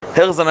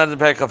Hilchos on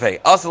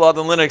Perikafei. Also, allowed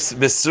in Linux,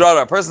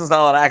 Bisrara. A person's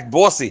not allowed to act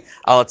bossy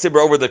al tzibur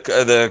over the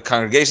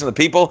congregation, the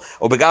people.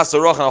 Or begas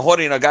roch and a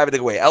hori and a guy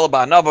way.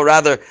 Elaba nava,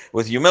 rather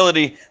with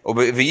humility. Or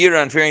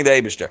v'yira and fearing the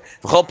Eibishter.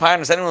 V'chol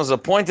parnas, anyone who is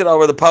appointed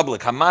over the public.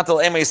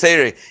 Hamatel emei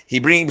seiri. He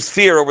brings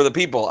fear over the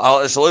people.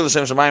 Al shaloi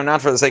l'shem shemayim,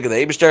 not for the sake of the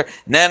Eibishter.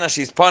 Nana,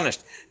 she's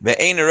punished.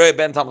 Ve'ein eroi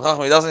ben tam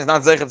chacham. He doesn't. He's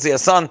not zeichet to see a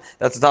son.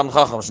 That's a tam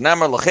chacham.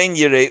 Shnemer l'chein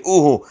yirei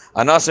uhu.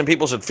 Anasim,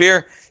 people should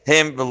fear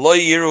him. Lo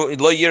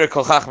yira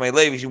kol chachmei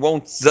levi. He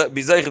won't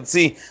be zeichet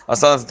see a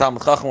son as a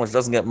Talmud Chacham, which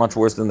doesn't get much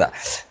worse than that.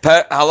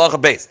 Halacha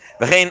base.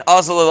 V'chein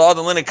also the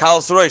other linen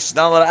kal sorosh.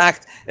 Not allowed to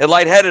act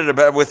lightheaded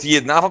about with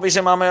yid. Nafal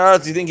b'shem amei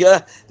aretz. You think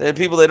the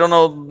people they don't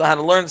know how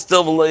to learn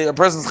still a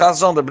person's chas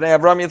shalom. The bnei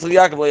Avraham Yitzchak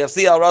Yaakov lo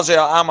yafsi al rashi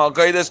al am al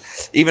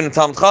kodesh. Even in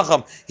Talmud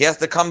Chacham, he has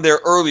to come there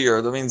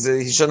earlier. That means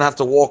he shouldn't have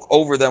to walk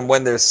over them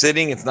when they're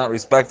sitting. It's not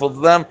respectful to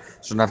them.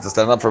 Shouldn't have to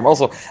stand up for them.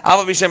 Also,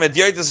 Nafal b'shem et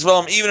yoytes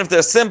shalom. Even if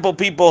they're simple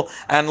people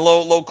and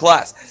low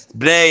class.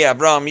 Bnei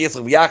Avraham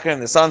Yitzchak Yaakov,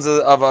 the sons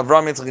of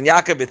Avraham Yitzchak and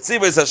Yaakov.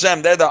 B'tzivos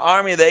Hashem. They're the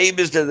army of the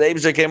Eibishter. The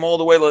Eibishter came all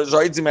the way. The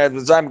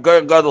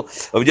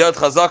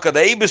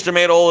Eibishter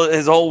made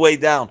his whole way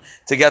down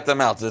to get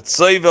them out. It's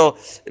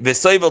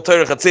Soivel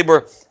Torah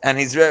Chatzibur, and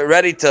he's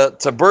ready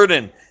to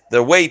burden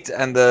the weight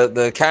and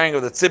the carrying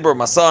of the tzibur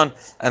masan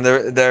and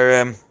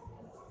their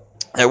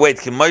wait,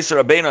 Moshe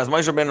Rabbeinu, as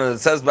Moshe Rabbeinu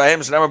says by him,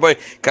 Shneimar boy,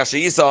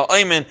 Kashiyisa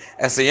Oymen,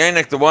 as a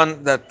Yenik, the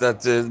one that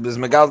is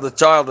Megal, the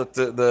child that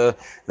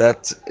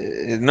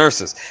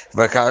nurses.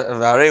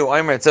 V'areu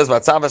Oymer, it says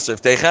about Tzavas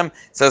Shiftechem, it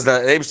says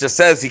that Abish just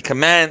says he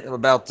commanded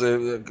about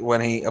when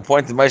he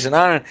appointed Moshe and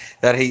Aaron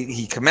that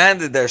he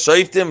commanded their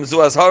Shoftim Zu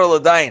Azhar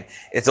L'Dayin.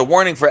 It's a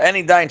warning for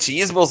any Dayin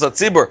Sheyizbol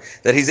Zatzibur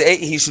that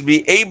he should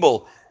be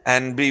able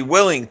and be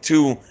willing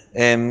to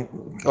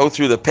go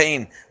through the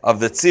pain of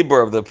the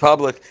tzibur, of the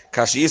public.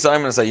 Kashi Yisa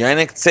Ayman say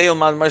Yanik Tzeil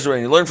Man Moshe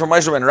Rabbeinu. You learn from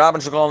Moshe Rabbeinu,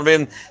 Rabban Shekol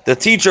Nevim, the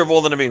teacher of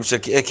all the Nevim.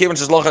 Kivin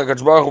Sheslocha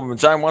Kadosh Baruch Hu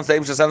B'Mitzrayim. Once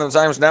they sent them to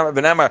Mitzrayim,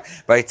 V'Nemar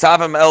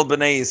V'Yitzavim El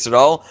B'nei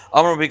Yisrael.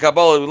 Amar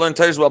B'Kabbalah. We learn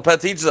Torah well. Pet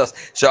teaches us.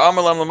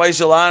 She'Amar Lam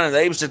L'Moshe L'Aaron. And the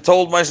Eibush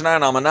told Moshe and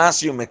Aaron, I'm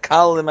Anas you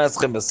Mekalim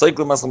Eschem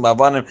B'Seiklim Eschem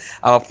B'Avanim.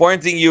 I'm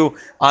appointing you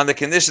on the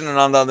condition and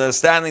on the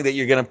understanding that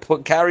you're going to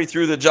carry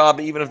through the job,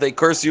 even if they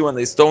curse you and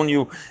they stone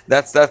you.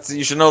 That's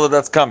you should know that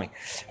that's coming,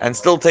 and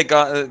still take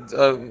fear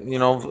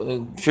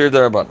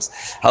their abundance.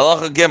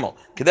 Halacha Gimel.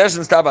 Just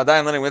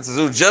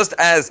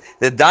as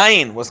the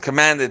Dayan was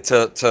commanded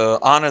to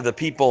honor the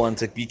people and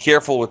to be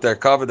careful with their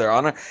cover, their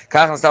honor,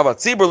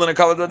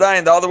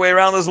 the other way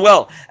around as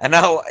well. And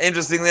now,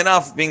 interestingly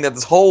enough, being that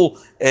this whole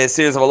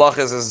series of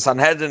halachas is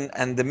Sanhedrin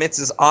and the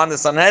mitzvahs on the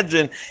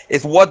Sanhedrin,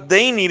 it's what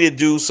they need to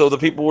do so the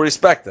people will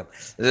respect them.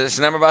 It's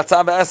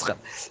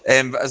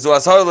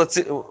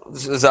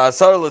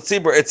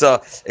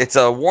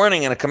a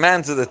warning and a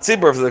command to the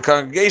tzibur, to the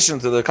congregation,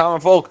 to the common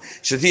folk.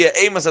 The fear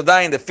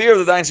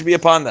of the Dayan should be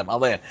upon them.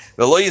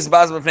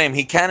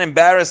 He can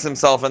embarrass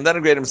himself and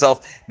denigrate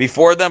himself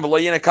before them, and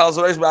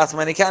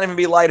he can't even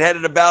be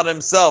lightheaded about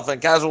himself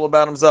and casual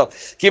about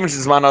himself. Once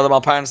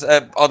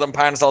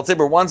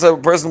a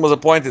person was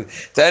appointed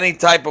to any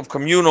type of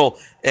communal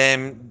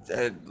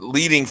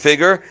leading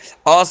figure, he's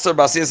not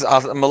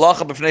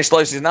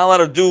allowed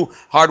to do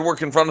hard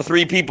work in front of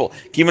three people.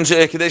 He won't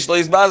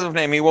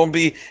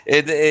be.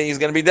 He's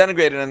going to be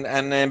denigrated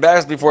and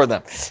embarrassed before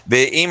them.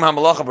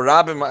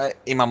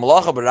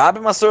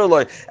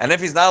 And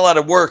if he's not allowed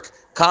to work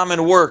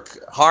common work,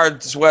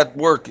 hard sweat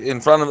work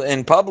in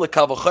public,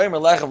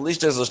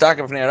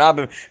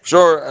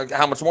 sure,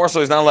 how much more so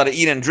he's not allowed to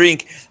eat and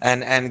drink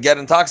and get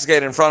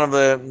intoxicated in front of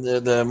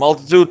the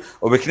multitude,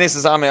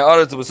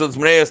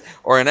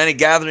 or in any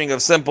gathering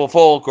of simple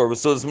folk, or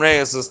people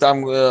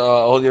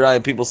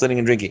sitting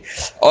and drinking.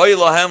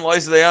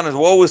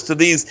 Woe is to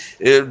these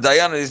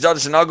dayanas, these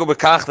judges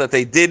that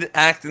they did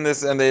act in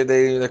this and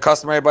they're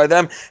customary by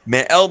them,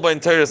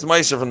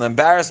 from the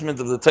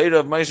embarrassment of the Torah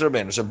of Moshe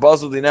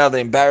Rabbeinu. Now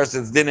they embarrassed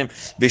its dinim,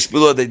 they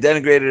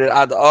denigrated it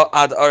ad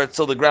art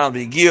till the ground.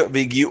 They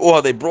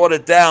brought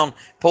it down,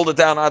 pulled it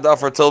down ad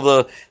afar till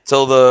the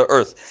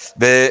earth.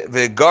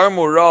 They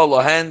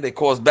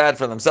caused bad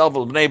for themselves,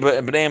 and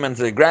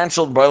to their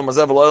grandchildren,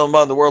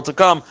 the world to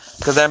come,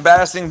 because they're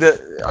embarrassing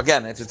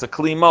again, if it's a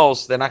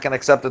klimos, they're not going to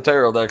accept the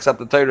Torah. They'll accept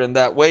the Torah in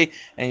that way,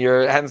 and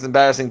you're hence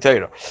embarrassing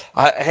Torah.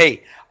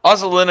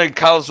 Also, you're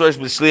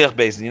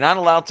not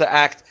allowed to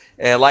act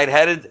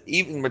lightheaded,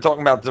 even we're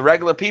talking about the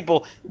regular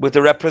people with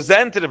the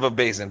representative of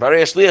Beis Din.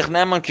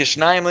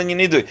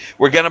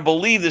 We're going to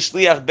believe the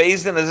Shliach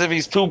Beis Din as if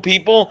he's two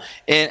people,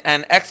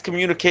 an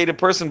excommunicated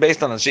person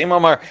based on it.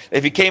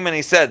 If he came and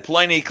he said,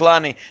 Pliny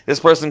Klani, this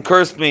person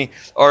cursed me,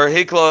 or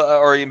Hikla,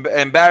 or he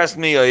embarrassed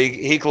me, or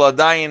Hikla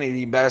Dayan,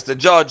 he embarrassed the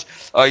judge,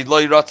 or he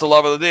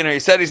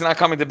said he's not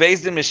coming to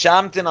Beis Din,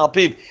 Mishamtin al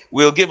Piv,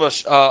 we'll give a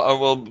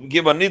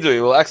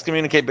nidui, we'll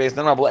excommunicate Beis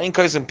Din.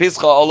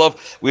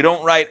 We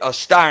don't write a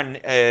star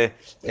a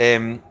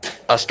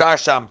star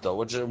shamto,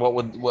 which is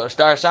what a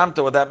star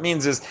shamto. What that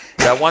means is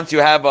that once you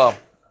have a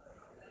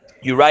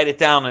you write it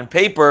down in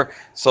paper,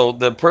 so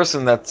the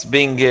person that's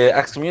being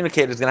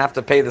excommunicated is going to have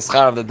to pay the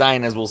schar of the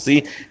dayan, as we'll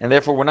see, and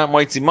therefore we're not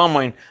moitzi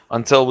mamoin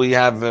until we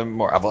have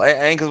more.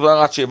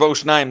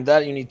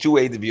 That you need 2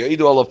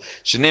 eidim, all of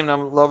shenim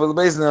nam love the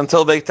Beis Din,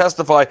 until they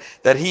testify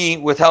that he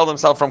withheld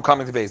himself from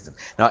coming to Beis Din.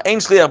 Now, ein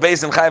shliach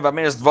Beis Din chayav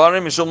amiras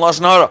dvarim mishum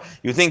lashon hara.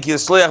 You think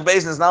his shliach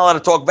Beis Din is not allowed to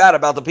talk bad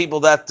about the people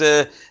that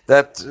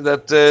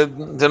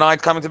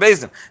denied coming to Beis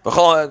Din?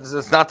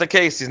 It's not the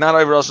case. He's not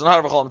over lashon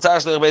hara.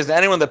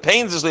 Anyone that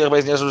pains the shliach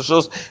Beis Din,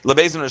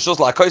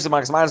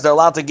 they're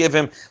allowed to give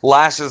him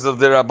lashes of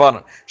the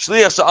rabbanon.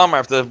 Shliach she'amar,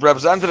 if the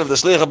representative of the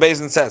shliach Beis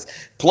Din says,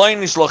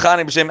 Ploini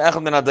shlochani b'shem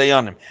echad min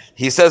hadayanim,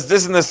 he says,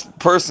 this and this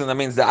person, that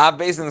means the Av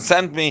Beis Din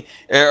sent me,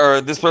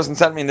 or this person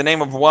sent me in the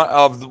name of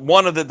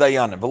one of the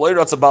dayanim.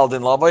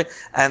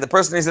 And the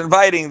person he's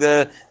inviting,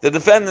 the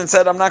defendant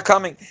said, I'm not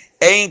coming.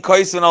 We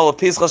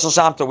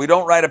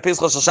don't write a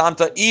Pischa Shel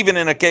Shamta even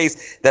in a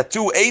case that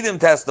 2 Eidim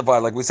testify,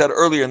 like we said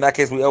earlier. In that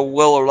case, we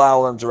will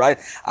allow them to write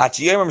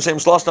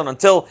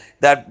until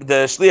that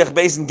the Shliach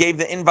Beis Din gave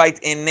the invite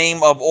in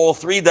name of all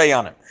 3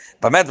 dayanim.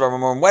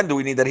 When do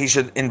we need that he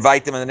should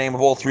invite them in the name of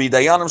all 3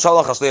 dayanim?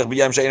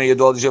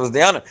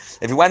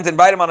 If he went to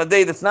invite him on a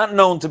day that's not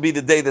known to be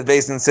the day that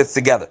Beis Din sits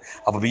together,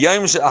 if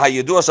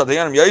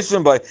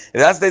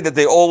that's the day that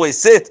they always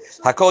sit,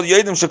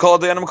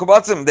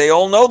 they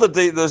all know that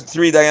those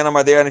 3 dayanim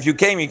are there, and if you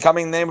came, you're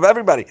coming in the name of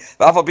everybody.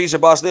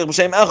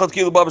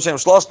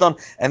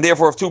 And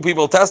therefore, if 2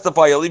 people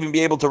testify, you'll even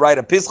be able to write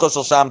a Pischa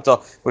Shel Shamta,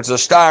 which is a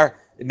star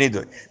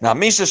nidui. Now,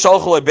 Misha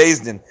Shalchul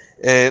Beis Din,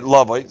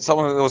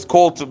 someone that was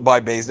called by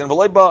Beis Din,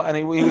 and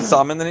he was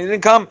summoned and he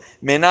didn't come.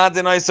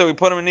 So we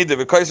put him in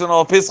nidui.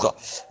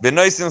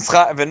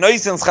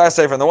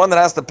 And the one that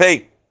has to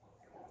pay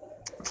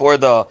for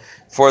the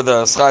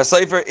schar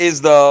sefer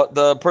is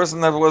the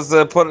person that was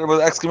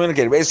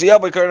excommunicated.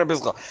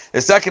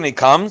 The second he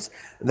comes,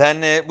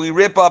 then we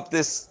rip up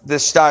this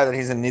star that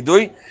he's in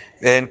nidui,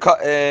 and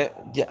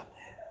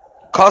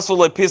what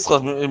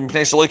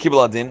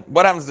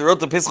happens? They wrote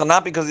the Pischa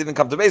not because he didn't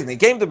come to Beis Din. He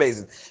came to Beis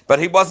Din, but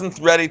he wasn't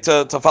ready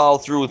to follow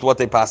through with what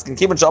they passed. As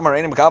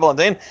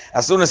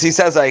soon as he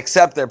says, I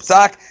accept their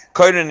psak,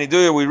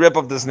 we rip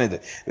up this nidui.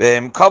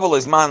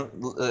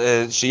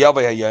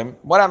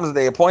 What happens?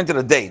 They appointed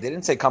a day. They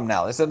didn't say come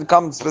now. They said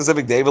come a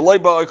specific day.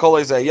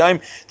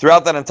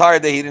 Throughout that entire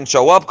day, he didn't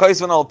show up. With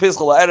 2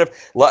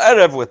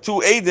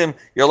 Eidim,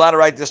 you're allowed to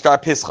write the star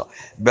Pischa.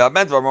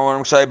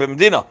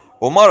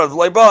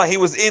 He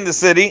was in the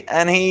city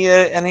and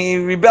he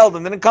rebelled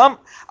and didn't come.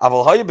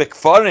 What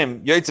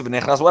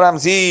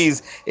happens?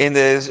 He's in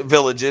the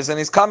villages and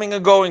he's coming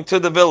and going to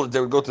the village. They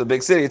would go to the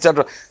big city,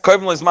 etc.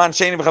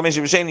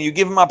 You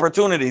give him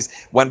opportunities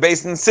when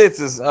Beis Din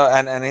sits,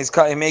 and he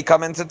may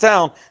come into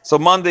town. So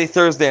Monday,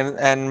 Thursday,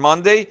 and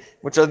Monday,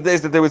 which are the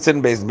days that they would sit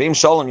in Beis Din.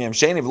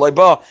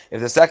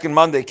 If the second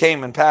Monday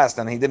came and passed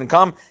and he didn't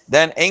come,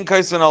 then you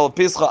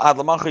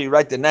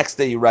write the next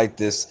day. You write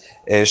this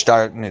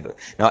shtar nidui.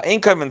 Now,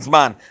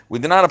 we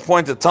did not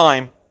appoint a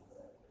time.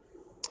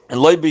 And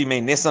Loibi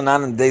made Nisan,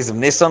 not in the days of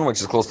Nisan, which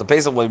is close to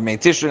Pesach. Loibi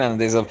made Tishrin, and in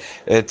the days of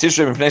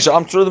Tishrin.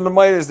 I'm sure the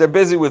Memayas, they're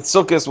busy with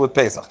Sukkot, with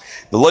Pesach.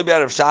 The Loibi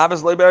out of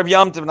Shabbos, Loibi out of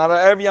Yom Tov, not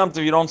out of Yom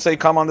Tov. You don't say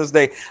come on this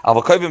day.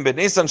 Avokovim ben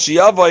Nisan,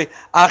 Shiyavoy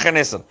Acher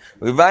Nisan.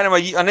 We invite him a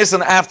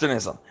Nisan after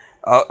Nisan.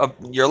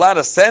 You're allowed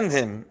to send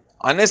him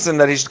on Nisan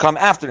that he should come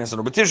after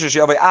Nisan.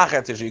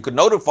 You could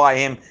notify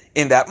him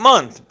in that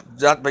month,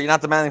 but you're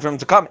not demanding for him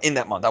to come in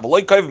that month.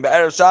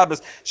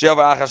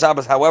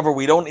 However,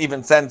 we don't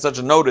even send such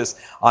a notice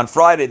on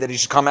Friday that he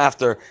should come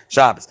after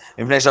Shabbos.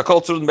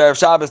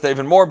 They're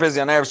even more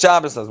busy on Erev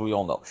Shabbos, as we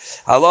all know.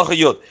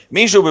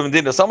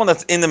 Someone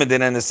that's in the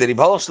Medina, in the city,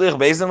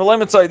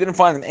 he didn't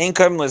find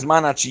him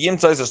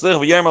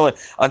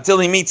until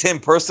he meets him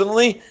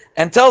personally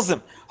and tells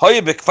him.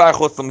 If it's a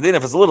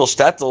little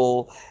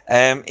shtetl,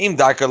 now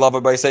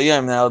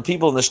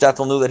people in the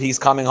shtetl knew that he's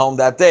coming home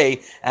that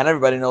day, and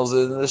everybody knows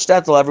in the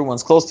shtetl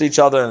everyone's close to each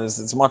other, and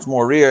it's much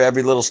more rare.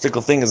 Every little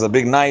shtickle thing is a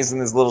big nice in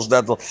this little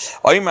shtetl.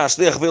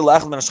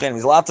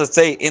 He's allowed to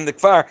say in the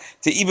kfar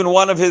to even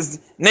one of his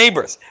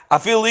neighbors. I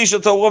feel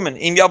lisha to a woman.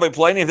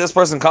 If this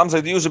person comes,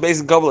 tell this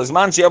person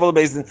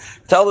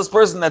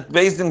that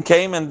Beis Din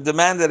came and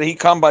demanded that he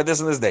come by this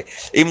and this day.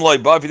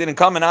 If he didn't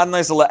come, and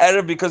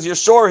because you're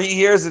sure he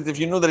hears it, if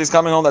you knew that he's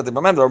coming home that day.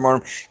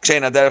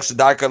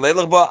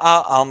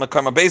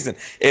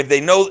 If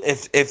they know,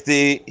 if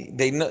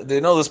they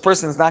know this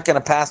person is not going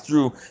to pass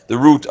through the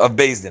route of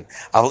Beis Din.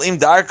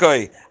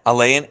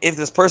 If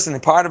this person,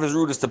 part of his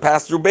route is to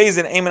pass through Beis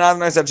Din,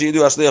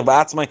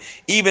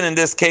 even in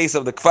this case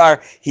of the kfar,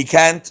 he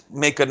can't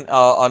make a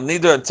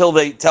nidur until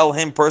they tell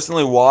him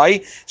personally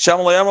why.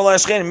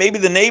 Maybe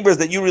the neighbors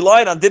that you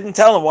relied on didn't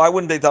tell him. Why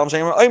wouldn't they tell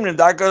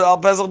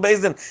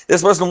him?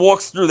 This person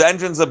walks through the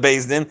entrance of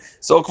Beis Din,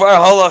 so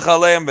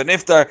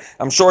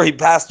I'm sure he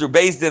passed through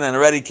Beis Din and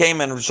already came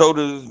and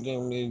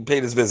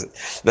paid his visit.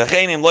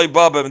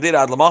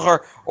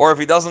 Or if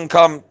he doesn't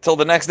come till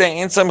the next day,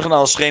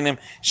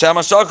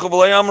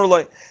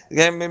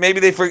 maybe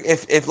they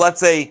forget. If let's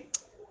say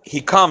he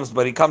comes,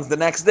 but he comes the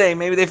next day,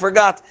 maybe they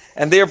forgot.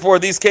 And therefore,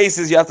 these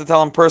cases, you have to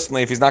tell him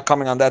personally if he's not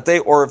coming on that day,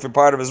 or if a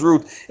part of his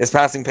route is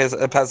passing Pesach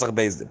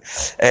Beis Din.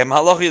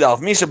 Halach Yidalf,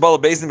 Misha Bala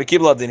Beis Din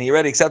B'Kibla Din, he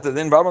already accepted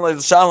Din,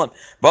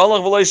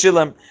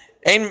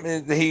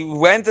 he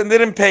went and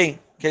didn't pay.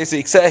 Okay, so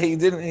he said he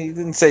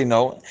didn't say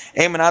no.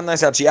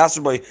 Until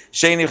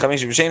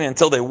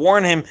they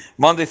warn him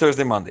Monday,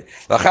 Thursday, Monday.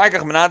 Until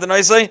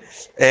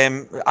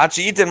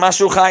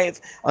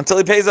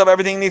he pays up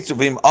everything he needs to.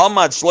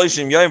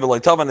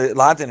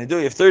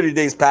 If 30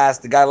 days pass,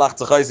 the guy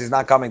he's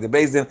not coming to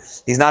Beis Din,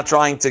 he's not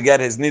trying to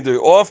get his nidui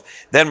off,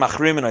 then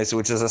machrimin,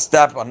 which is a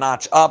step, a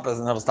notch up, as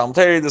the Talmud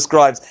Torah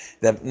describes,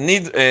 that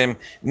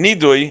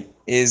nidui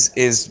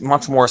is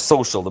much more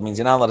social. That means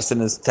you're not allowed to sit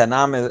in his 10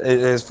 amis,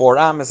 his 4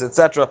 amis,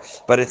 etc.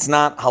 But it's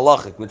not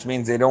halachic, which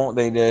means they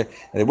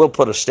will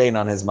put a stain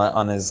on his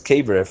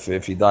kever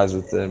if he dies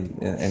with in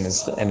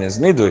his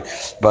nidui.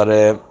 But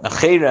a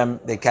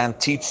cherem, they can't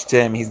teach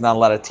to him. He's not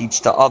allowed to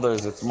teach to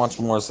others. It's much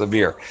more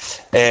severe.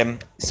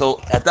 So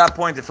at that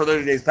point, if for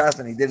 30 days passed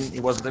and he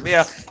wasn't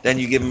there, then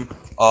you give him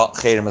a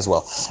cherem as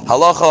well.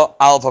 Halacha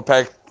alpha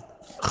perk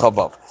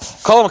chabav.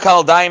 Kol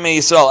makal daim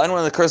Yisrael.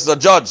 Anyone that curses a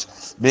judge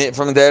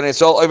from the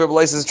Yisrael over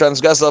places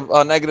transgress a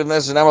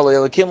negativeness and never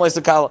le'elakim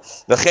le'isakal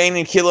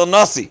v'chein kilo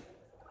nasi,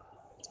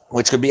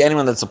 which could be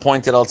anyone that's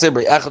appointed al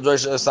tzibri. Echad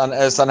Rosh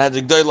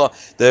Sanhedrin Gdoila,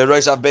 the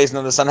Rosh Av Beis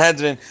of the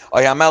Sanhedrin,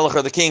 or Yamelech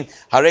or the king.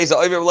 Hareza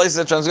over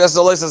places transgress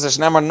the loisas.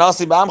 Shneimar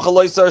nasi ba'amcha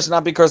loisar should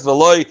not be cursed.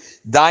 V'loi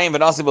dayan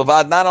v'nasi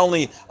b'vad. Not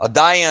only a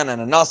dayan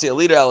and a nasi, a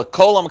leader. El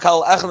kolam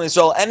kal echad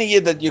Yisrael. Any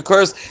yid that you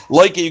curse,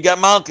 like it, you get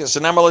malchus.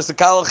 Shneimar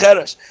loisakal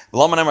cheresh.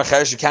 V'loma nemer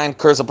cheresh. You can't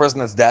curse a person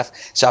that's deaf.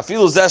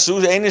 Shafilu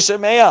zeshu ein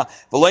shemeya.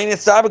 V'loi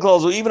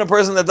nitzabiklos. Or even a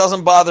person that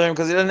doesn't bother him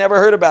because he never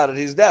heard about it.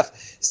 He's deaf.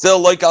 Still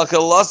like al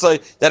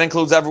kilasai. That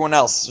includes everyone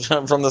else,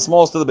 from the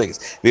smallest to the biggest.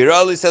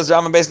 Virali says,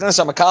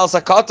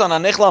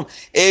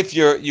 if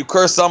you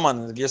curse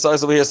someone, your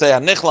source over here say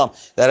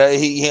that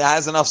he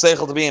has enough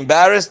seichel to be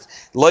embarrassed,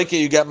 like it,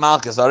 you get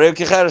malchus.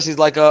 He's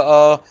like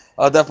a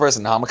deaf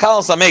person. Now,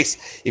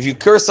 if you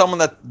curse someone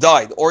that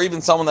died, or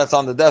even someone that's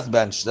on the death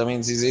bench, that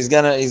means he's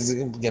gonna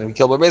be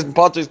killed by basement.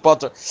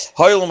 Potter.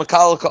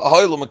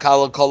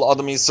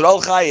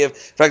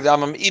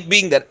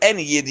 Being that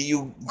any yid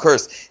you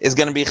curse is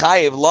going to be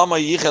chayiv. Lama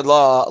yichad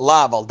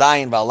lav al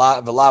dayin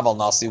v'lav al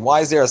nasi. Why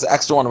is there an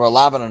extra one of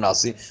lav and a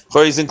nasi?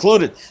 Where he's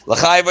included.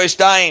 L'chayiv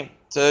v'ishtayim.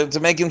 To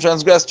make him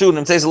transgress too.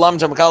 And says Lam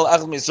Chamakal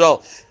Achad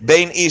Misrael,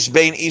 Bain Ish,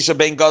 Bain Isha,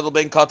 Bain Gadol,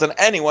 Bain Katan,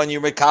 anyone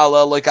you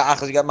Mikala like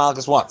Achad, you got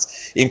Malchus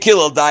once. In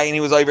Kilal dying, he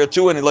was over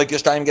 2, and like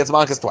Yishtayim gets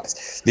Malchus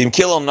twice. In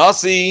Kilal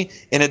Nasi,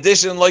 in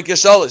addition, like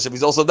Yishalish, if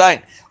he's also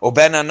dying. O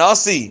Ben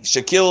Anasi,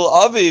 Shakil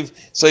Aviv,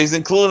 so he's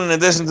included in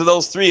addition to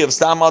those 3 of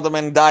Stam Adam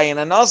and Dayan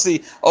and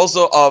Nasi,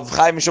 also of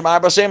Chaim Mishum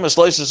Arba Shem,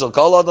 Shloisha Shal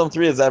Kol Adam,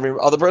 3 is every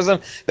other person,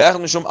 Ve'echad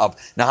Mishum Av.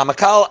 Now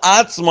Hamakal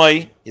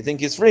Atzmai, you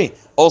think he's free?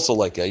 Also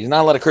like you're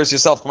not allowed to curse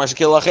yourself,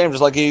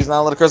 just like he's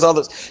not allowed to curse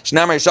others.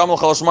 Anyone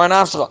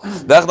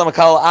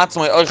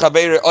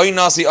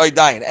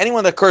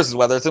that curses,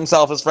 whether it's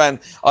himself, his friend,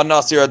 a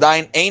nasi or a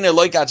dain,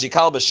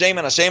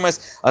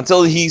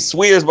 until he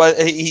swears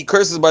he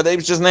curses by the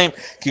Eibishter's name,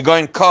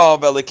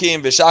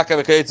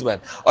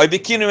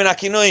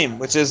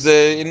 which is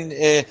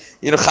the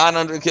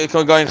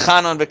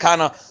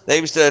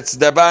Eibishter that's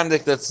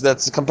derbandik,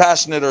 that's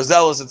compassionate or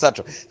zealous,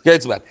 etc.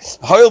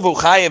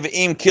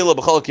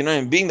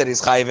 Being that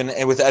he's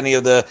chayiv with any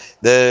of the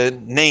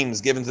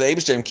names given to the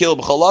Eibishter, and kill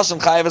b'chol lashon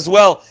chayiv as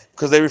well,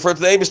 because they refer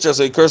to the Eibishter,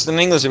 so he cursed in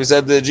English if he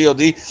said the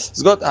God.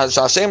 It's good.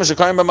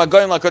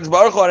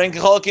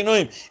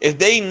 If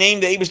they name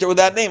the Eibishter with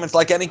that name, it's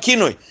like any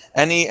kinui,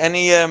 any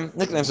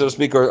nickname, so to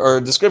speak, or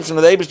description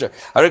of the Eibishter.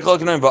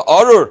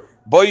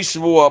 Boy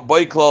shvua,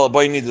 boy klal,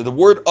 boy nida. The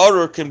word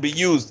arur can be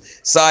used,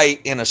 say,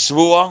 in a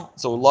shvua,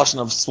 so a lashon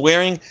of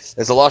swearing.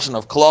 There's a lashon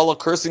of klala,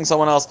 cursing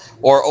someone else,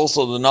 or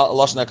also the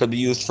lashon that could be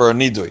used for a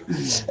nidui.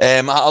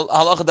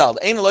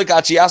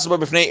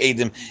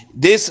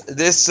 This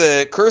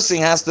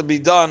cursing has to be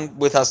done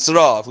with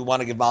hasra. If we want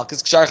to give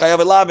malchus,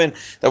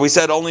 that we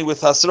said only with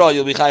hasra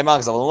you'll be chayav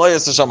malchus.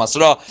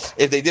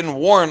 If they didn't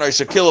warn, or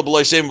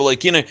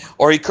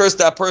he cursed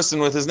that person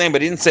with his name,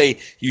 but he didn't say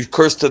you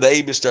cursed to the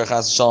Eibishter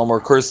chas shalom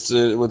or cursed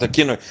with a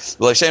kinur.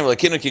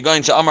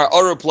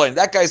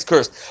 That guy's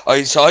cursed.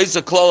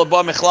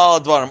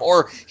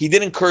 Or he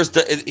didn't curse,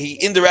 he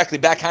indirectly,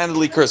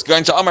 backhandedly cursed.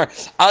 This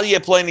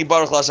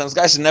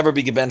guy should never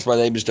be benched by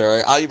the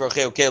Eibishter.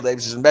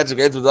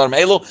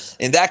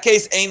 In that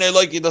case,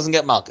 he doesn't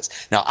get malchus.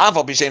 Now,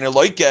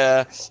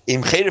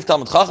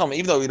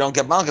 even though we don't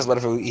get malchus, but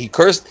if he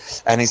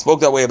cursed and he spoke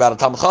that way about a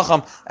Talmud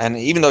Chacham, and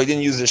even though he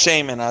didn't use the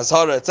shame and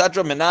azhara,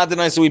 etc.,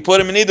 so we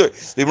put him in either.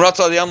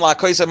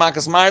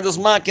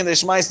 They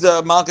shmais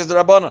the malchus the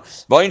rabbana.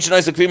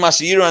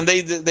 And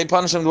they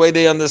punish him the way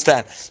they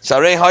understand.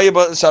 Sharei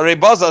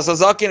baza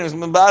zakin is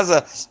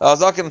baza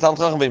zakin Talmud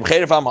Chacham being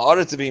cherev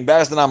ha'ma'aretz, to be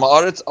embarrassed in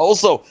ha'ma'aretz.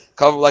 Also,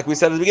 like we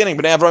said at the beginning,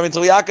 Bnei Avraham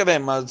Yitzchak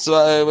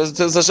Yaakov, it was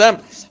to Hashem.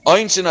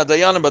 Oinshin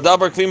adayan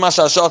b'daber kvi ma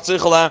shashat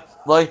tzrichol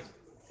like.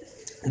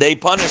 They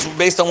punish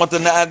based on what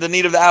the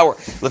need of the hour.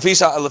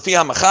 Based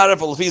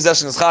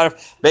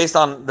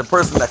on the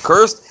person that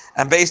cursed,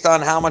 and based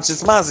on how much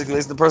it's mazik,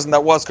 based on the person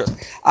that was cursed.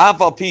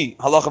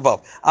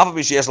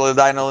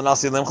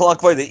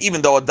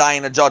 Even though a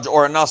dying, a judge,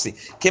 or a nasi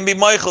can be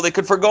Michael, they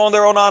could forgo in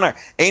their own honor.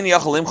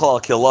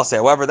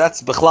 However,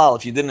 that's bechlal.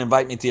 If you didn't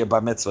invite me to your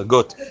bar mitzvah,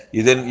 good.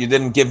 You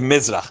didn't give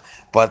mizrach.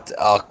 But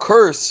a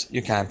curse,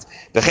 you can't.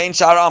 Even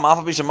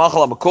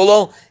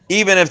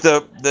if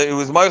it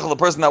was Michael, the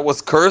person that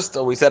was cursed,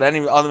 or we said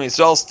any other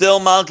Yisrael, still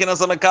Malkin as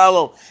a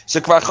Mekalel.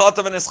 Shekvar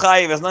Chotav and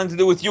Ischayiv has nothing to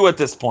do with you at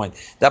this point.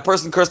 That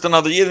person cursed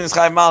another Yid and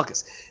Ischayiv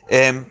Malchus.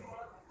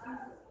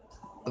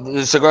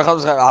 Person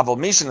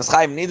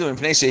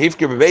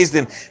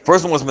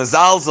was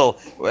mezalzel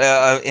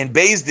in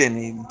Beis Din,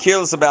 he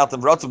careless about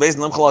them, and Beis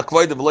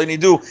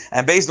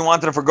Din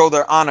wanted to forgo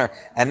their honor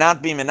and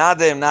not be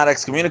menadim, not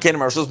excommunicate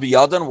him, or supposed to be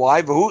yadan.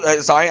 Why?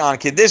 On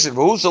condition,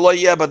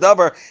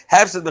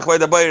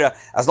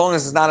 as long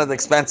as it's not at the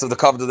expense of the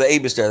covenant of the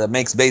Eibishter that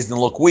makes Beis Din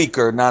look weak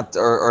or not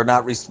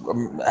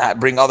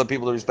bring other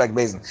people to respect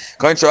Beis Din.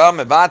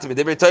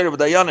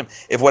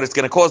 If what it's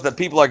going to cause that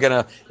people are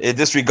going to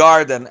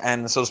disregard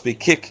and so to speak,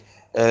 kick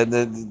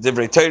the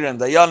Divrei Torah and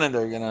Dayanim,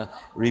 they're going to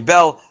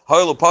rebel.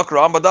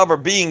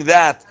 Being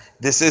that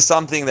this is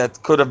something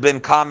that could have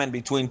been common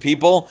between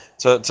people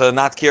to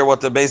not care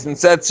what the Beis Din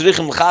said. So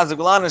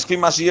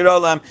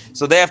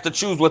they have to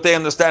choose what they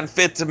understand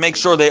fit to make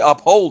sure they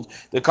uphold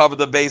the cover of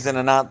the Beis Din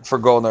and not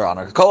forgo their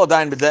honor. Anyone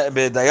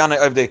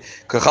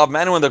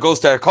that goes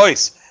to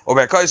Erkois, or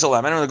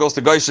anyone that goes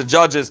to Goyish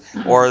judges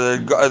or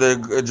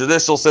the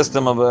judicial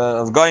system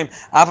of Goyim,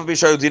 even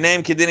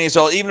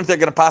if they're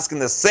going to pass in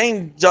the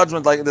same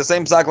judgment, like the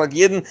same sack like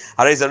Yidden,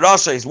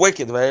 he's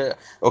wicked.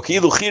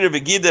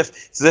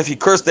 It's as if he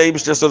cursed the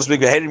Eibishter, so to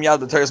speak,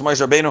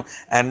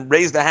 and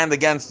raised the hand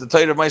against the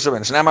Torah of Moshe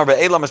Rabbeinu.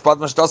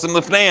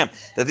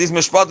 That these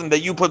mishpatim that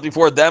you put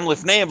before them,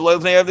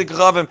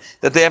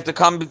 that they have to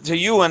come to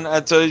you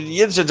and to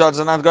Yiddish judges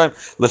and not going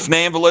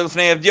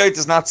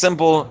it's not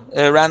simple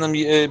random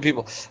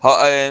people.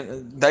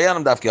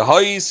 Dayanim dafke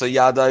so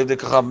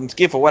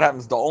what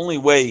happens? The only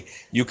way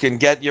you can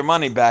get your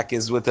money back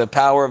is with the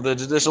power of the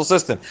judicial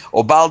system.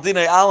 Or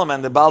baldina alam,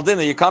 and the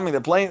baldina, you're coming.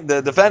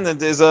 The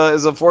defendant is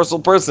a forceful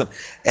person.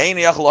 I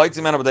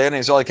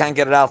can't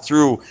get it out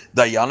through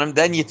Dayanim.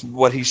 Then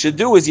what he should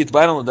do is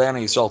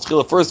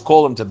first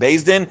call him to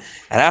Beis Din,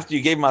 and after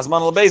you gave him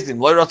Azman al Beis Din,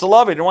 he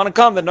didn't want to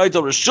come. Then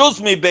Noitel Rishus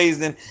me Beis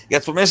Din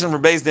gets permission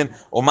from Beis Din.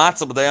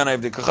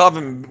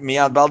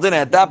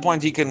 At that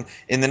point, he can,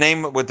 in the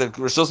name with the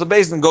Rishus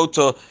Beis Din, go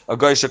to a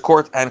Goyish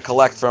court and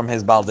collect from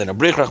his baldina.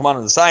 Brich Rachman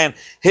and the Sayan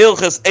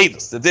Hilchas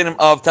Eidos, the dinim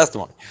of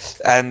testimony,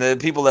 and the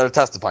people that are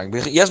testifying.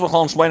 Yes,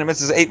 B'chol Shmoyna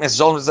mitzvahs 8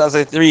 mitzvahs. Zol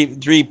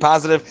mitzvahs 3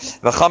 positive.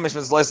 V'chamish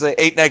mitzvahs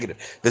 8 negative.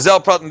 The Zel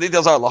Prat and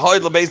details are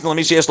lahoyd lebeis din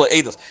lamishi yesh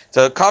Eidos,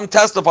 to come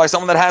testify,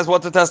 someone that has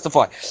what to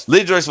testify.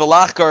 Lidros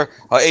v'lachkar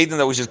ha'edim,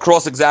 that we should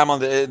cross-examine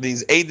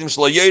these edim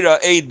shlo yira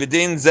eid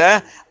b'din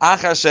zeh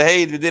achar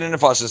sheheid b'din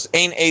nefashis.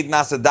 Ein eid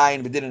nasa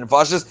dayin b'din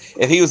nefashis.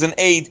 If he was an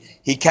aid,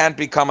 he can't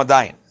become a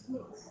dayan.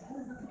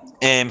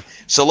 You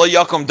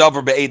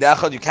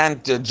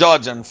can't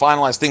judge and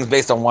finalize things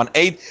based on one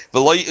aid.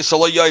 Someone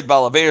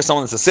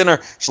that's a sinner,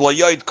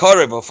 a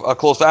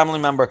close family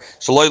member,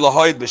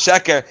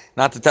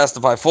 not to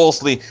testify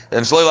falsely,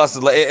 and if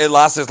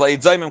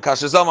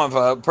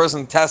a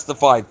person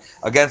testified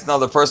against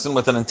another person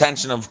with an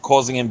intention of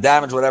causing him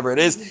damage, whatever it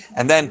is,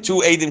 and then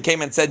 2 aidim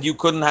came and said you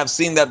couldn't have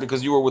seen that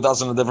because you were with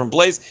us in a different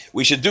place,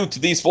 we should do to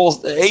these false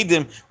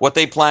aidim what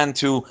they plan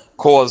to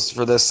cause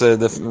for this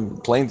the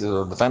plaintiff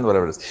or defend,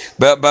 whatever it is.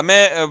 But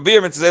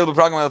beer mitzvah able to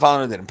program the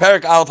following din.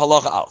 Perik Alf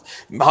halacha Alf.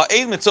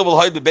 Ha'ed mitzvah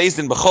l'hoyd bebeis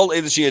din b'chol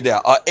eid sheyadeh.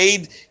 A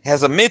aid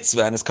has a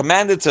mitzvah and is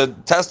commanded to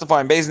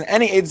testify in beis din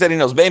any aid that he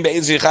knows. Bein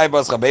be'eid sheychayv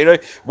bas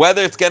chabeiroi,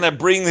 whether it's going to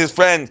bring his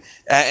friend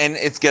and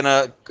it's going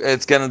to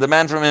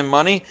demand from him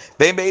money.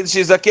 Bein be'eid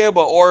sheyzakeh,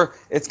 or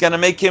it's going to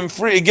make him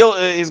free.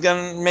 He's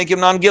going to make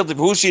him non-guilty.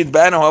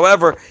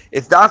 However,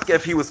 it's dafka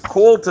if he was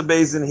called to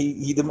beis din,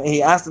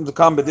 he asked him to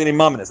come, but didn't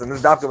mamanis, and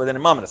this dafka but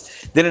didn't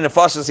mamanis. Didn't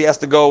nefashis, he has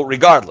to go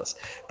regardless.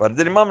 But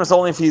didn't mamanis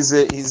only if he's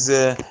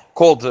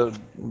called to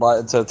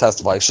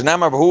testify.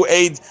 Shenamar who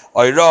aid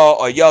oira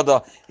or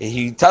yada,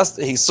 he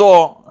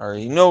saw or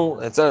he knew.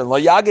 It's lo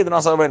yagid and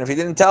also if he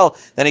didn't tell,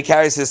 then he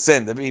carries his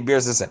sin. He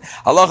bears his sin.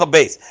 Halacha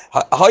base.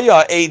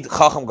 Haya aid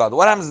chacham God.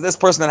 What happens is this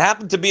person that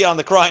happened to be on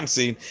the crime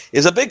scene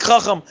is a big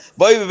chacham.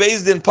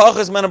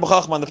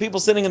 The people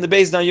sitting in the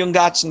base now young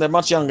gach and they're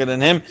much younger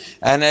than him,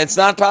 and it's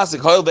not pasik.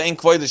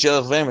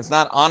 It's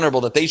not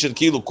honorable that they should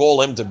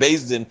call him to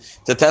Beis Din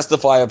to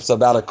testify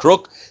about a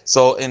crook.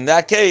 So in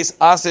that case,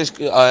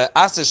 the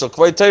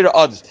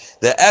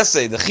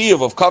essay, the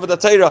chiyuv of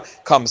kavod Torah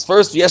comes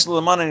first. Yesh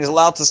l'man, and he's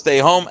allowed to stay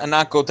home and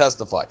not go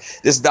testify.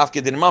 This is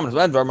dafke din mammon.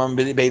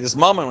 This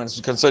mammon when it's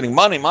concerning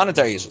money,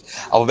 monetary issues.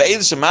 If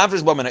it's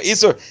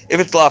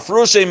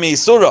lafrushe mi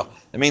isura,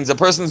 It means a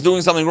person's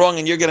doing something wrong,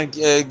 and you're going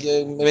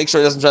to make sure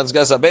he doesn't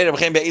transgress. Even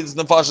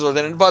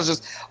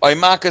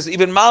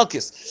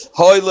Malchus,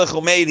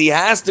 he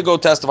has to go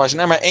testify. There's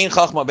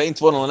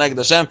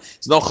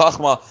no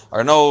chachma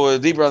or no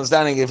deeper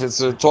understanding if it's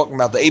talking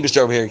about the Eibishter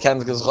over here. You can't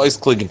because it's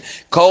kligen.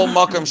 Kol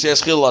makom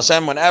she'eschil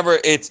Hashem. Whenever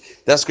it's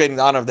desecrating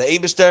the honor of the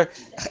Eibishter,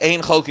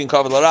 ein cholkin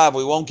kavod l'Rav.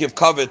 We won't give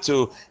kavod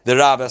to the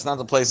Rav. That's not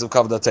the place of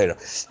kavod l'Torah.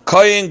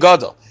 Koyin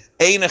gadol.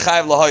 Ein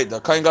chayav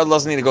lahoida. Kohen Gadol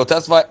doesn't need to go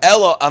testify.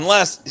 Ella,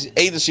 unless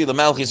Eidashi the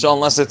Melech Yisrael,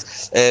 unless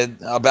it's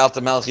about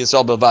the Melech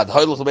Yisrael Bilvad.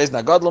 Hoydluch lebeis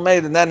na Gadol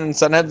made, and then in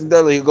Sanhedrin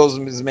Daily he goes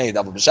and is made.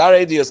 Abu Bashar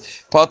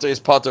Eidius Potter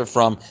is Potter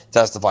from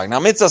testifying. Now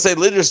mitzvah say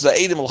lidrish the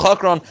Eidim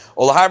l'chakron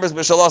or laharbes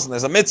b'shalosin.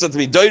 There's a mitzvah to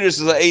be doirish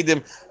to the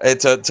Eidim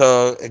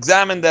to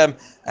examine them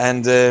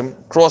and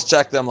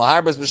cross-check them,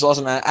 laharbes b'shalosin,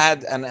 and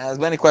add and as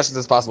many questions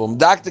as possible.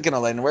 Mdaktik and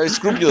alain, very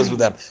scrupulous with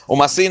them.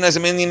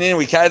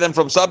 We carry them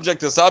from subject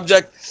to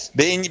subject.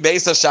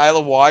 Based on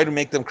Shiloh, why to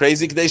make them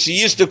crazy? That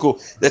should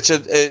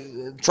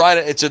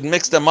it should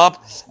mix them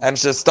up and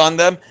should stun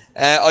them.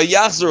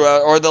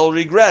 Or they'll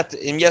regret.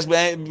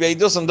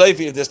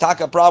 If there's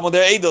taka problem with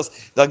their eidos,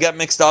 they'll get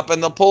mixed up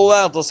and they'll pull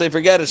out. They'll say,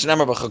 forget it. And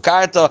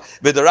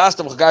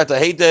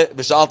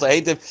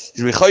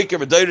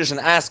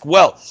ask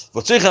well.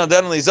 One thing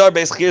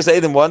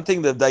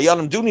that the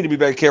Dayanim do need to be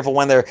very careful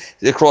when they're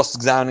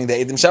cross-examining the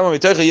eidim.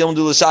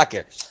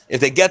 If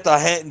they get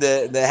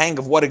the hang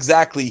of what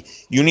exactly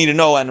you need to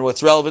know and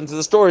what's relevant to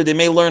the story, they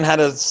may learn how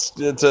to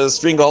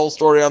string a whole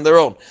story on their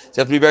own. So you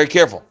have to be very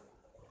careful.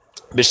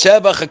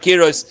 B'sheba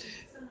chakiros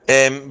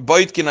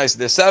boitkinos.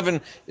 There's 7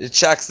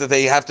 checks that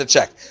they have to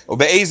check.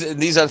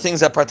 These are things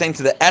that pertain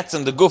to the etz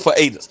and the gufa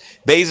edus.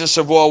 Be'ez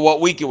Shavua,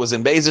 what week it was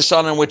in. Be'ez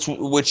Shana,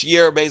 which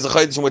year. Be'ez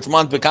Chodesh, in which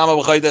month.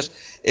 Bekama b'chodesh,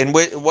 in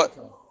what?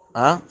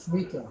 Huh?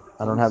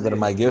 I don't have that in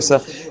my girsa.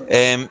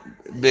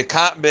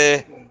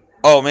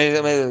 Maybe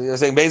you're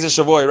saying Be'ez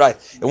Shavua, right?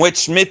 In which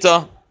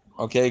Shmita?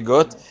 Okay,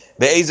 good.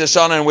 Be'ez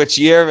Shana, in which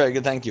year? Very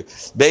good, thank you.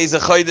 Be'ez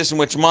Chodesh, in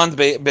which month?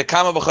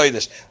 Bekama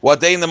b'chodesh. What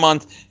day in the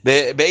month?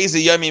 Be'ez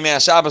Yomi Mei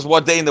Shabbos.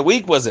 What day in the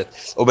week was it?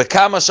 Or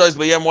Bekama Shosh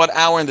B'yom. What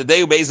hour in the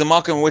day? Be'ez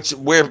Makom,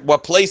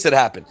 what place it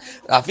happened?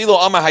 Afilo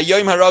Amar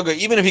Hayoim Haraga.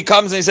 Even if he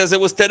comes and he says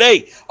it was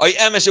today, Oy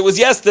Emesh, it was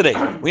yesterday.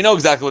 We know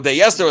exactly what day.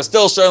 Yesterday was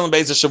still Sherlin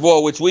Be'ez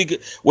Shavua. Which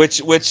week?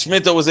 Which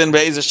Shmita was in?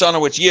 Be'ez Shana.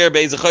 Which year?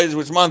 Be'ez Chodesh.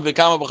 Which month?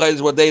 Bekama b'chodesh.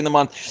 What day in the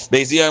month?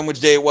 Be'ez Yom. Which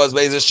day it was?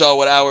 Be'ez Shah.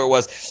 What hour it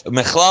was?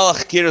 Mechlal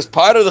Chakiras.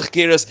 Part of the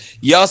Chakiras.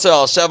 Yasser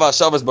al Sheva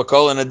Shavas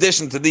Bakol. In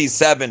addition to these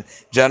 7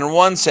 general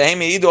ones,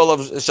 Shehemi Idol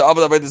of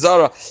Sha'avad Avodah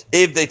Zarah.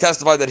 If they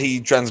testify that he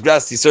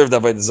transgressed, he served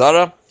Avodah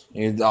Zarah,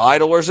 the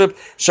idol worship.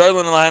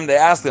 Sharlin Alahem, they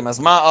asked him,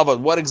 Asma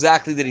Avad, what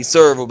exactly did he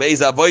serve?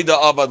 Ubeiz Avodah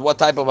Avad, what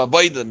type of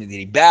Avodah? Did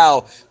he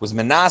bow? Was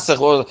Menasach?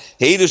 Or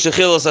Heidu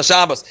Shechilas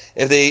HaShabbos?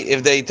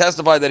 If they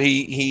testify that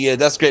he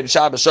desecrated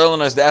Shabbos,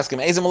 Sharlin, they ask him,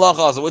 Eiz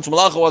Malacha, which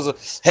Malacha was it?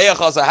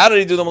 Heyachasa, how did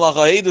he do the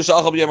Malacha? Heidu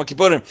Shachal B'Yom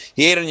Kippurim.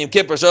 He ate on Yom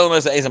Kippur.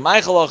 Sharlin, Eiz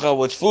Meichalacha,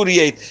 which food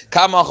he ate?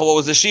 Kamacha, what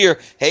was the shear?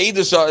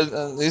 Heidu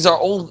these are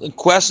all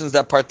questions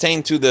that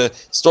pertain to the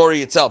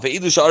story itself.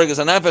 Heidu Sha'arigas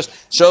HaNefesh.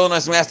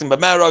 Sharlin, we asked him, but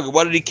Marag,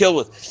 what did he kill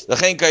with? This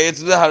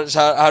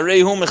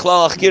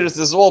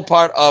is all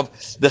part of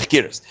the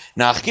Chkiris.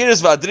 Now,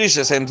 Chkiris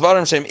v'adrishas and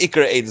dvarim shem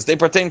ikar edus. They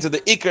pertain to the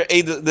ikar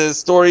edus, the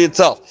story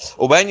itself.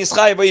 Ubein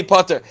yischai v'yi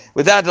potter.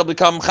 With that, he'll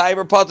become chai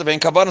or potter.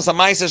 V'in kavanas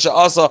ha'maisa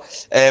she'asa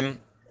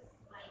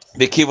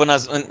b'kivon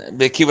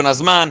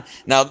hazman.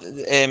 Now,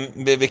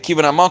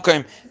 b'kivon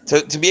ha'makom.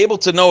 To be able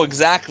to know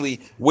exactly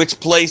which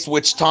place,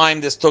 which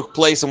time this took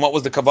place, and what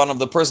was the kavanah of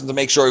the person to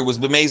make sure he was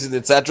b'mezid,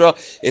 etc.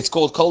 It's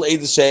called kol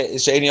edus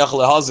she'ein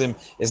yachal hazim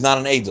is not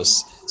an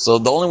edus. So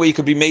the only way you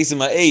could be mezim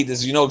ha'ed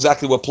is you know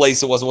exactly what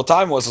place it was and what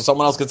time it was, so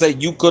someone else could say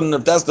you couldn't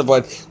have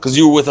testified because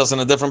you were with us in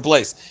a different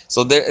place.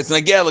 So there, it's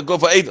negel go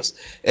for edus.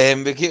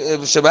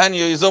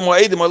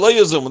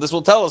 This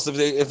will tell us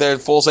if they're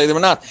false edim or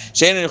not.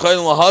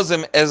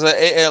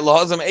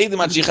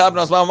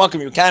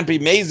 You can't be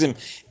mezim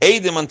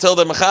edim until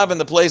they're mechav in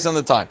the place and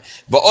the time.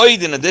 But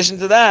in addition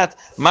to that,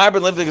 we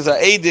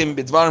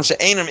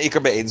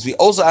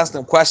also ask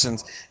them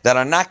questions that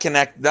are not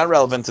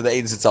relevant to the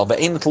edus itself.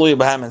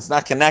 It's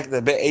not connected.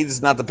 The edus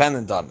is not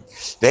dependent on it.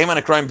 These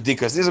are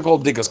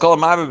called b'dikas. Call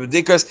them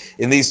b'dikas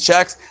in these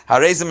checks.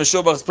 Harezim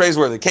meshubach is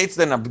praiseworthy. Kates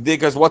then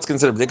b'dikas. What's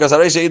considered b'dikas?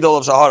 Hareisha idol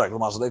of shaharak.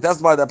 So they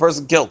testify that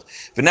person killed.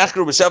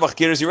 V'nechru b'shevach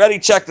chikiris. You already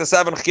checked the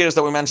 7 chikiris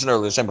that we mentioned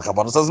earlier. Shem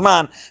b'chavanas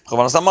hazman,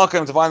 b'chavanas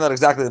hamakim, to find out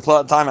exactly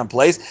the time and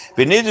place.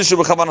 V'nidushu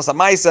b'chavanas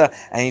hamaisa,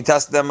 and you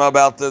test them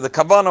about the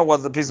kavanah,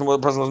 what the person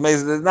was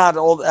made. Not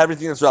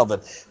everything that's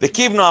relevant. The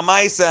kivnu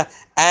hamaisa.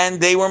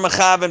 And they were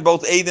mechav, and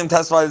both Eidim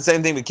testified the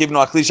same thing.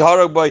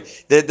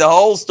 The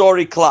whole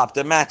story klopped.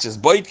 It matches.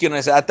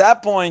 At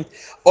that point,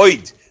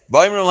 oid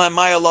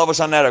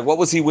What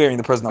was he wearing?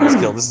 The person that was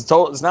killed. This is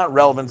total, it's not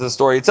relevant to the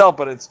story itself,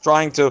 but it's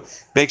trying to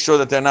make sure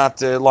that they're not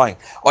lying.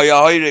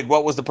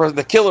 What was the person,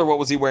 the killer? What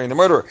was he wearing? The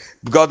murderer.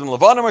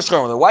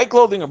 The white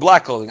clothing or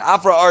black clothing?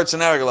 Afra arch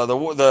and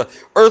the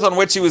earth on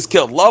which he was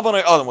killed.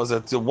 Was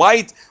it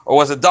white or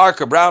was it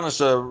dark or brownish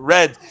or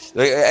red? These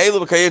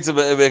are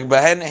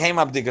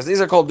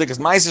called bdikas.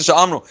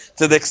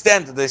 To the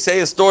extent that they say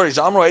a story.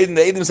 The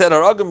Edim said,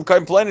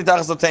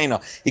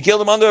 he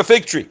killed them under a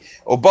fig tree.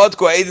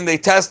 They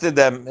tested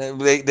them,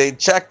 they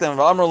checked them,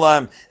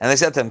 and they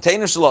said to them,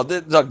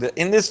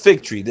 in this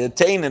fig tree, the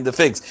tain and the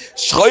figs,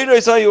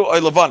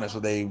 were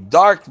they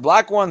dark,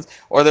 black ones,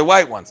 or the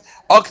white ones?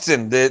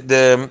 Oxen,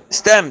 the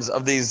stems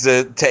of these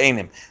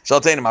tainim.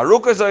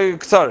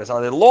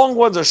 Are they long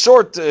ones or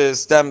short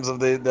stems of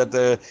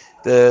the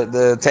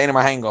tainim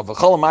are hanging off?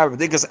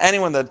 Because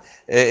anyone that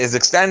is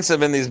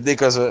extensive in these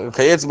bdikas,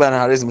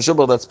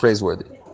 that's praiseworthy.